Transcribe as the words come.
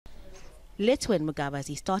Letwin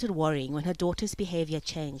Mugabazi started worrying when her daughter's behavior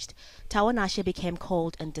changed. Tawanashe became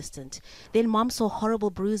cold and distant. Then Mom saw horrible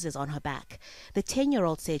bruises on her back. The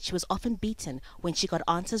 10-year-old said she was often beaten when she got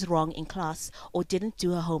answers wrong in class or didn't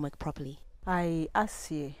do her homework properly. I asked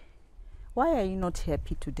her, why are you not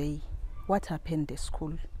happy today? What happened at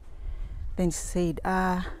school? Then she said,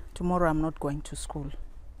 tomorrow I'm not going to school.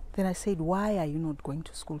 Then I said, why are you not going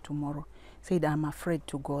to school tomorrow? Said, I'm afraid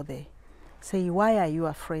to go there. Say, why are you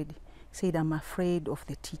afraid? Said, I'm afraid of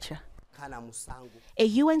the teacher. A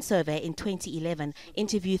UN survey in 2011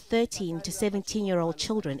 interviewed 13 to 17-year-old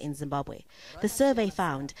children in Zimbabwe. The survey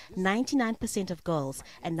found 99% of girls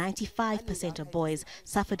and 95% of boys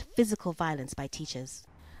suffered physical violence by teachers.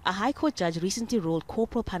 A High Court judge recently ruled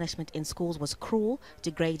corporal punishment in schools was cruel,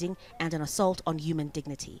 degrading, and an assault on human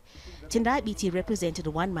dignity. Tendai Biti represented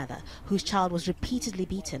one mother whose child was repeatedly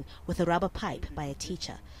beaten with a rubber pipe by a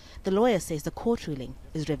teacher. The lawyer says the court ruling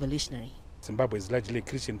is revolutionary. Zimbabwe is largely a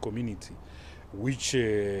Christian community which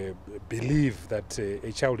believe that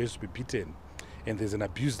a child has to be beaten, and there's an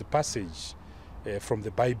abused passage from the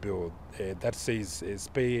Bible that says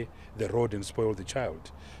spare the rod and spoil the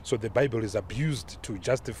child. So the Bible is abused to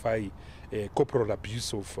justify corporal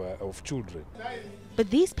abuse of children. But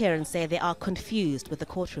these parents say they are confused with the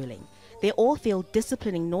court ruling. They all feel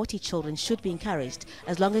disciplining naughty children should be encouraged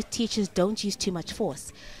as long as teachers don't use too much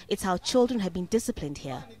force. It's how children have been disciplined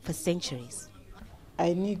here for centuries.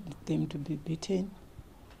 I need them to be beaten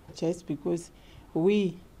just because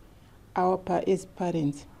as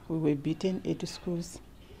parents, we were beaten at schools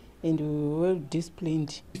and we were well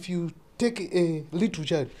disciplined. If you take a little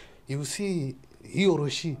child, you will see he or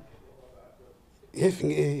she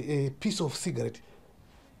having a piece of cigarette,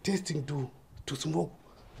 tasting to smoke.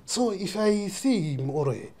 So if I see him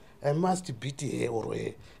or her, I must beat her or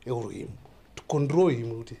him to control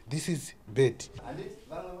him. This is bad.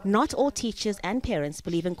 Not all teachers and parents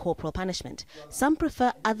believe in corporal punishment. Some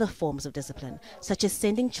prefer other forms of discipline, such as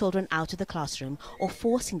sending children out of the classroom or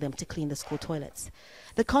forcing them to clean the school toilets.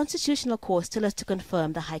 The Constitutional Court still has to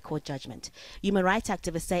confirm the High Court judgment. Human rights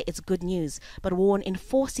activists say it's good news, but warn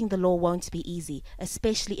enforcing the law won't be easy,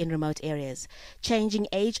 especially in remote areas. Changing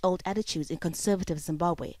age-old attitudes in conservative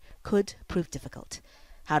Zimbabwe could prove difficult.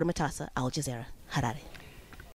 Haru, Mutasa, Jazeera, Harare.